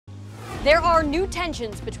There are new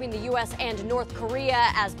tensions between the U.S. and North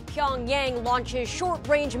Korea as Pyongyang launches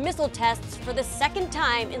short-range missile tests for the second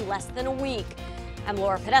time in less than a week. I'm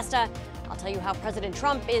Laura Podesta. I'll tell you how President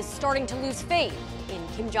Trump is starting to lose faith in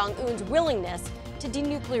Kim Jong-un's willingness to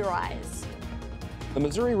denuclearize. The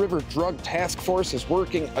Missouri River Drug Task Force is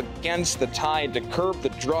working against the tide to curb the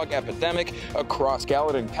drug epidemic across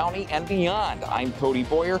Gallatin County and beyond. I'm Cody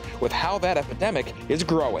Boyer with how that epidemic is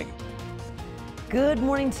growing. Good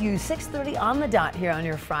morning to you. 6:30 on the dot here on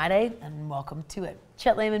your Friday, and welcome to it.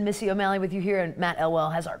 Chet Lehman, Missy O'Malley with you here, and Matt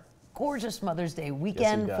Elwell has our gorgeous Mother's Day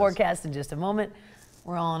weekend forecast in just a moment.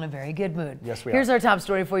 We're all in a very good mood. Yes, we are. Here's our top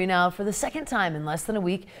story for you now. For the second time in less than a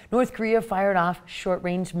week, North Korea fired off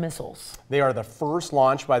short-range missiles. They are the first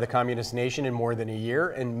launch by the communist nation in more than a year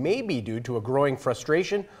and may be due to a growing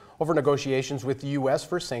frustration over negotiations with the U.S.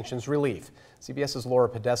 for sanctions relief. CBS's Laura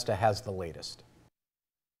Podesta has the latest.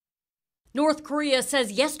 North Korea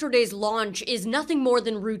says yesterday's launch is nothing more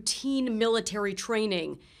than routine military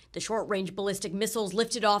training. The short-range ballistic missiles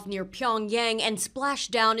lifted off near Pyongyang and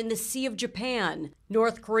splashed down in the Sea of Japan.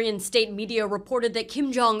 North Korean state media reported that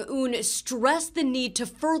Kim Jong-un stressed the need to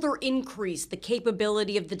further increase the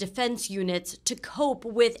capability of the defense units to cope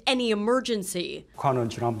with any emergency.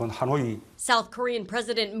 South Korean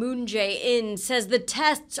President Moon Jae-in says the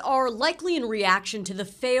tests are likely in reaction to the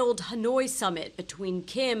failed Hanoi summit between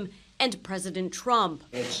Kim and President Trump.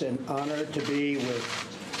 It's an honor to be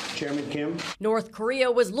with Chairman Kim. North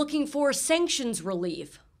Korea was looking for sanctions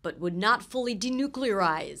relief, but would not fully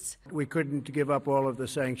denuclearize. We couldn't give up all of the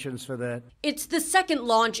sanctions for that. It's the second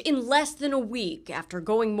launch in less than a week after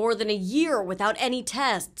going more than a year without any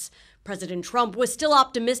tests. President Trump was still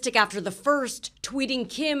optimistic after the first, tweeting,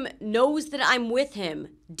 "Kim knows that I'm with him.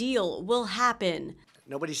 Deal will happen."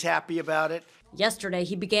 Nobody's happy about it. Yesterday,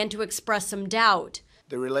 he began to express some doubt.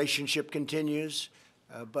 The relationship continues,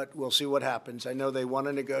 but we'll see what happens. I know they want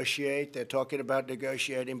to negotiate. They're talking about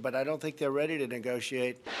negotiating, but I don't think they're ready to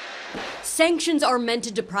negotiate. Sanctions are meant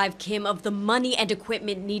to deprive Kim of the money and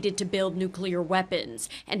equipment needed to build nuclear weapons,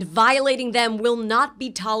 and violating them will not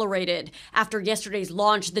be tolerated. After yesterday's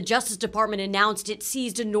launch, the Justice Department announced it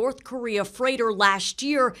seized a North Korea freighter last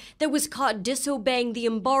year that was caught disobeying the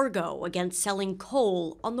embargo against selling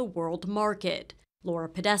coal on the world market. Laura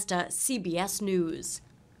Podesta, CBS News.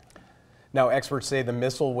 Now, experts say the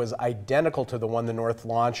missile was identical to the one the North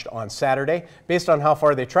launched on Saturday. Based on how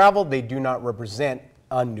far they traveled, they do not represent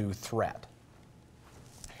a new threat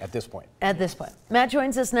at this point. At this point. Matt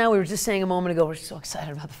joins us now. We were just saying a moment ago, we're so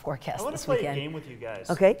excited about the forecast this weekend. I want to play a game with you guys.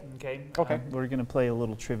 Okay. Okay. We're going to play a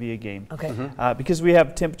little trivia game. Okay. Because we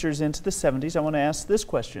have temperatures into the 70s, I want to ask this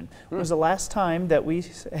question. When was the last time that we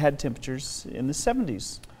had temperatures in the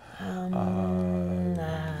 70s?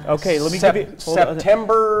 Okay, let me give you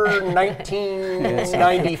September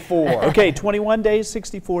 1994. Okay, 21 days,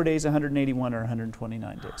 64 days, 181, or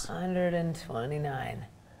 129 days. 129.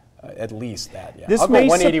 At least that, yeah. This I'll go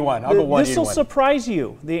 181. I'll go 181. This will surprise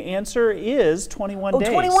you. The answer is 21 days.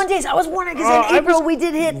 21 days. I was wondering because in April we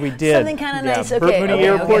did hit something kind of nice. Burt Mooney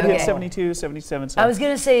Airport hit 72, 77. I was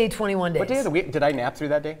going to say 21 days. What day of the week? Did I nap through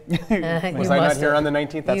that day? Was I not here on the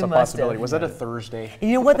 19th? That's a possibility. Was that a Thursday?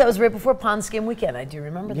 You know what? That was right before Pond Skim weekend. I do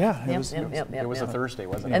remember that. Yeah, it was a Thursday,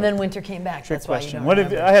 wasn't it? And then winter came back. Trick That's why question. you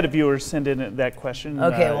don't I had a viewer send in that question.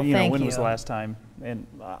 Okay, well, thank you. When was the last time? And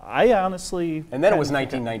I honestly... And then it was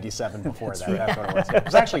 1997 before that. That's what it was. It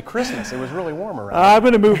was actually Christmas. It was really warm around. I'm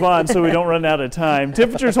going to move on so we don't run out of time.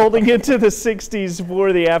 Temperatures holding into the 60s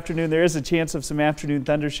for the afternoon. There is a chance of some afternoon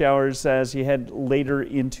thunder showers as you head later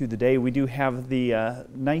into the day. We do have the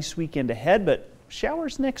nice weekend ahead, but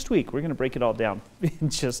showers next week. We're going to break it all down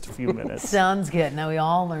in just a few minutes. Sounds good. Now we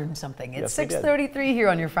all learned something. It's 6:33 here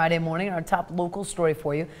on your Friday morning. Our top local story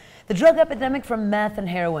for you. The drug epidemic from meth and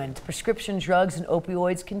heroin to prescription drugs and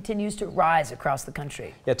opioids continues to rise across the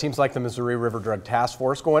country. Yeah, teams like the Missouri River Drug Task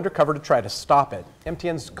Force go undercover to try to stop it.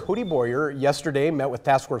 MTN's Cody Boyer yesterday met with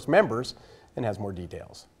task force members and has more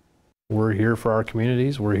details. We're here for our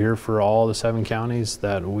communities. We're here for all the 7 counties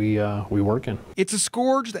that we work in. It's a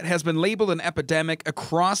scourge that has been labeled an epidemic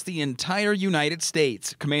across the entire United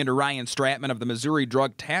States. Commander Ryan Stratman of the Missouri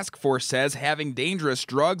Drug Task Force says having dangerous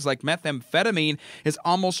drugs like methamphetamine is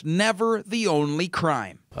almost never the only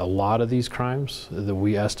crime. A lot of these crimes that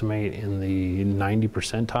we estimate in the 90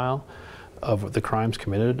 percentile of the crimes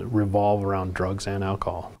committed revolve around drugs and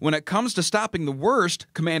alcohol. When it comes to stopping the worst,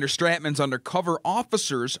 Commander Stratman's undercover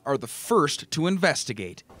officers are the first to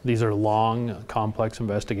investigate. These are long, complex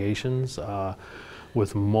investigations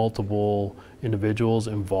with multiple individuals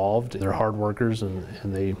involved. They're hard workers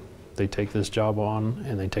and they take this job on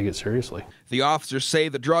and they take it seriously. The officers say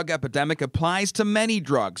the drug epidemic applies to many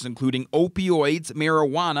drugs, including opioids,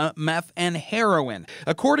 marijuana, meth, and heroin.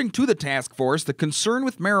 According to the task force, the concern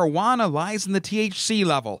with marijuana lies in the THC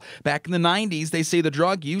level. Back in the 90s, they say the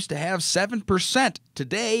drug used to have 7%.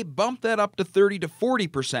 Today, bump that up to 30 to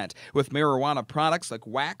 40%, with marijuana products like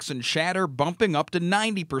wax and shatter bumping up to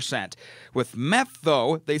 90%. With meth,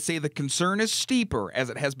 though, they say the concern is steeper as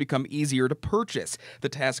it has become easier to purchase. The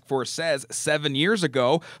task force says 7 years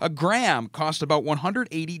ago, a gram cost about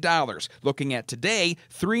 $180. Looking at today,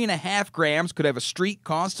 3.5 grams could have a street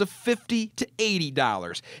cost of $50 to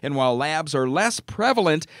 $80. And while labs are less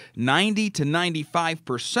prevalent, 90 to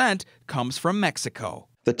 95% comes from Mexico.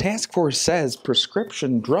 The task force says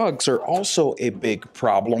prescription drugs are also a big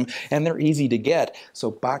problem, and they're easy to get,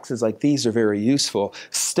 so boxes like these are very useful.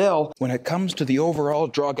 Still, when it comes to the overall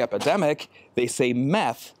drug epidemic, they say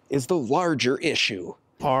meth is the larger issue.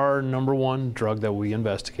 Our number one drug that we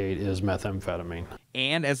investigate is methamphetamine.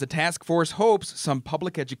 And as the task force hopes, some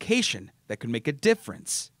public education that could make a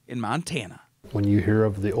difference in Montana. When you hear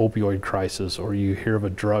of the opioid crisis, or you hear of a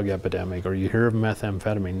drug epidemic, or you hear of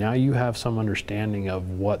methamphetamine, now you have some understanding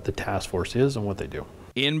of what the task force is and what they do.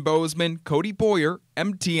 In Bozeman, Cody Boyer,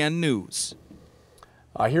 MTN News.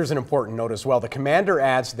 Here's an important note as well. The commander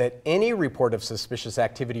adds that any report of suspicious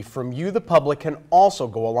activity from you, the public, can also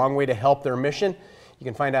go a long way to help their mission. You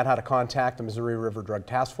can find out how to contact the Missouri River Drug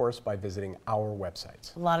Task Force by visiting our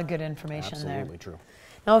websites. A lot of good information there. Absolutely true.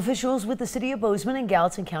 Now, officials with the city of Bozeman and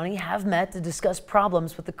Gallatin County have met to discuss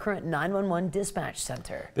problems with the current 911 dispatch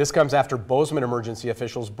center. This comes after Bozeman emergency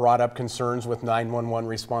officials brought up concerns with 911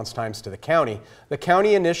 response times to the county. The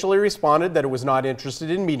county initially responded that it was not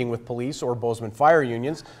interested in meeting with police or Bozeman fire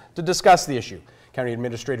unions to discuss the issue. County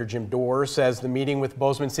Administrator Jim Dorr says the meeting with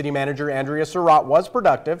Bozeman City Manager Andrea Surratt was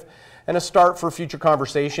productive and a start for future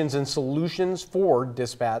conversations and solutions for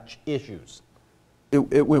dispatch issues.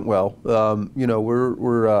 It went well. You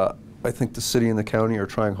know, I think the city and the county are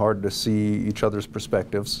trying hard to see each other's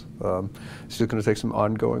perspectives. It's just going to take some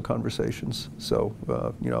ongoing conversations. So,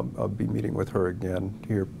 you know, I'll be meeting with her again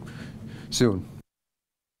here soon.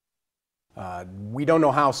 We don't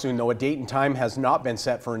know how soon, though. A date and time has not been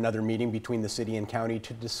set for another meeting between the city and county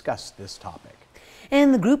to discuss this topic.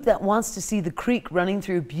 And the group that wants to see the creek running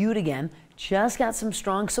through Butte again just got some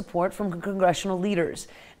strong support from congressional leaders.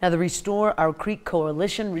 Now, the Restore Our Creek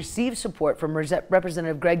Coalition received support from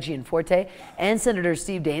Representative Greg Gianforte and Senator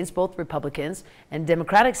Steve Daines, both Republicans, and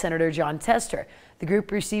Democratic Senator Jon Tester. The group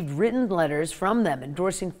received written letters from them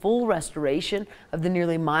endorsing full restoration of the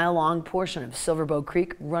nearly mile-long portion of Silverbow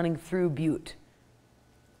Creek running through Butte.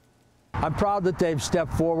 I'm proud that they've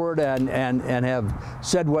stepped forward and have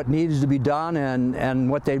said what needs to be done, and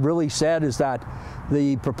what they really said is that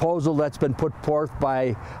the proposal that's been put forth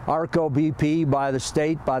by ARCO BP, by the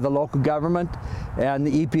state, by the local government, and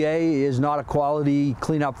the EPA is not a quality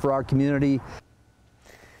cleanup for our community.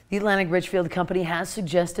 The Atlantic Richfield Company has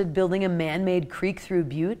suggested building a man-made creek through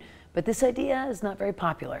Butte, but this idea is not very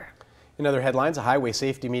popular. In other headlines, a highway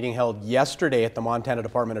safety meeting held yesterday at the Montana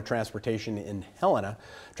Department of Transportation in Helena.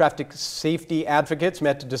 Traffic safety advocates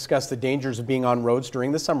met to discuss the dangers of being on roads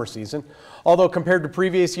during the summer season. Although compared to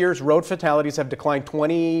previous years, road fatalities have declined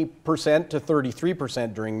 20% to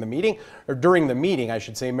 33% during the meeting,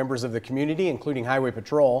 members of the community, including Highway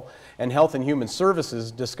Patrol and Health and Human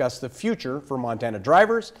Services, discussed the future for Montana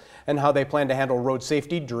drivers and how they plan to handle road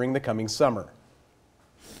safety during the coming summer.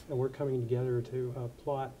 And we're coming together to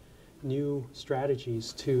plot new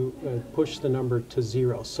strategies to push the number to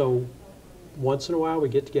zero. So once in a while we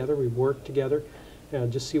get together, we work together,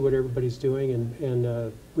 and just see what everybody's doing,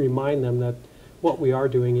 and remind them that what we are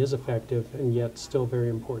doing is effective and yet still very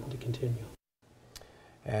important to continue.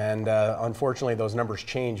 And unfortunately, those numbers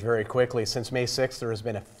change very quickly. Since May 6th, there has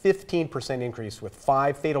been a 15% increase with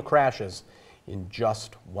 5 fatal crashes in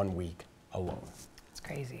just 1 week alone. It's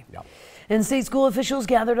crazy. Yep. And state school officials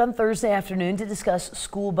gathered on Thursday afternoon to discuss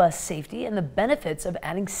school bus safety and the benefits of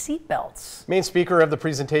adding seat belts. Main speaker of the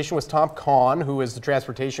presentation was Tom Kahn, who is the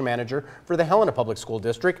transportation manager for the Helena Public School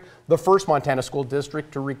District, the first Montana school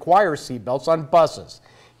district to require seat belts on buses.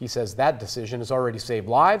 He says that decision has already saved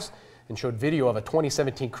lives, and showed video of a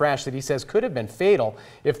 2017 crash that he says could have been fatal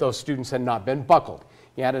if those students had not been buckled.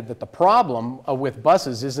 He added that the problem with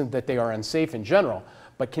buses isn't that they are unsafe in general,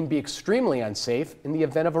 but can be extremely unsafe in the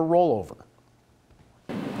event of a rollover.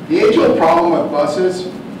 The age-old problem with buses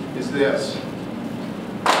is this.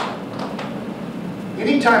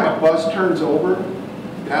 Anytime a bus turns over,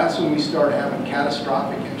 that's when we start having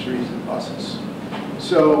catastrophic injuries in buses.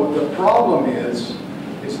 So the problem is,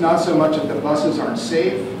 it's not so much that the buses aren't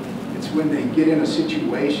safe, it's when they get in a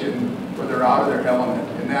situation where they're out of their element,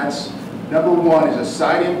 and that's Number one is a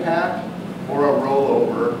side impact or a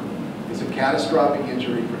rollover. It's a catastrophic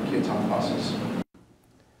injury for kids on buses.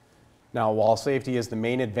 Now, while safety is the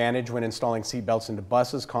main advantage when installing seatbelts into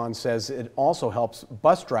buses, Kahn says it also helps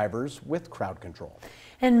bus drivers with crowd control.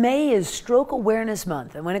 And May is Stroke Awareness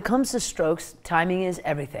Month, and when it comes to strokes, timing is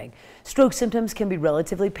everything. Stroke symptoms can be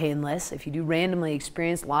relatively painless. If you do randomly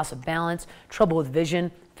experience loss of balance, trouble with vision,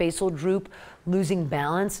 facial droop, losing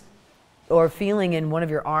balance, or feeling in one of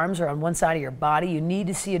your arms or on one side of your body, you need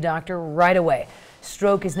to see a doctor right away.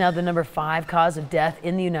 Stroke is now the number 5 cause of death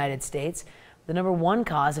in the United States. The number 1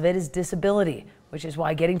 cause of it is disability, which is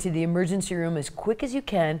why getting to the emergency room as quick as you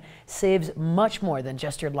can saves much more than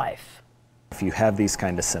just your life. If you have these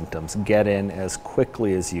kind of symptoms, get in as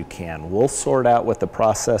quickly as you can. We'll sort out what the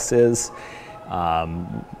process is.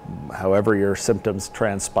 However your symptoms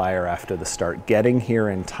transpire after the start, getting here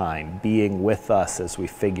in time, being with us as we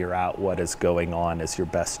figure out what is going on is your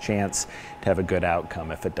best chance to have a good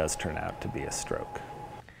outcome if it does turn out to be a stroke.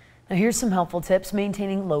 Now here's some helpful tips.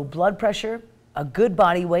 Maintaining low blood pressure, a good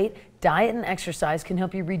body weight, diet and exercise can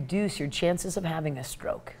help you reduce your chances of having a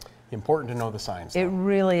stroke. Important to know the signs. It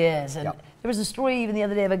really is. And Yep. there was a story even the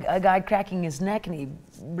other day of a guy cracking his neck and he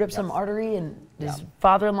ripped some artery, and his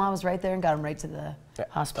father-in-law was right there and got him right to the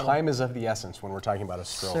hospital. Time is of the essence when we're talking about a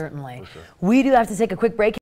stroke. Certainly. For sure. We do have to take a quick break.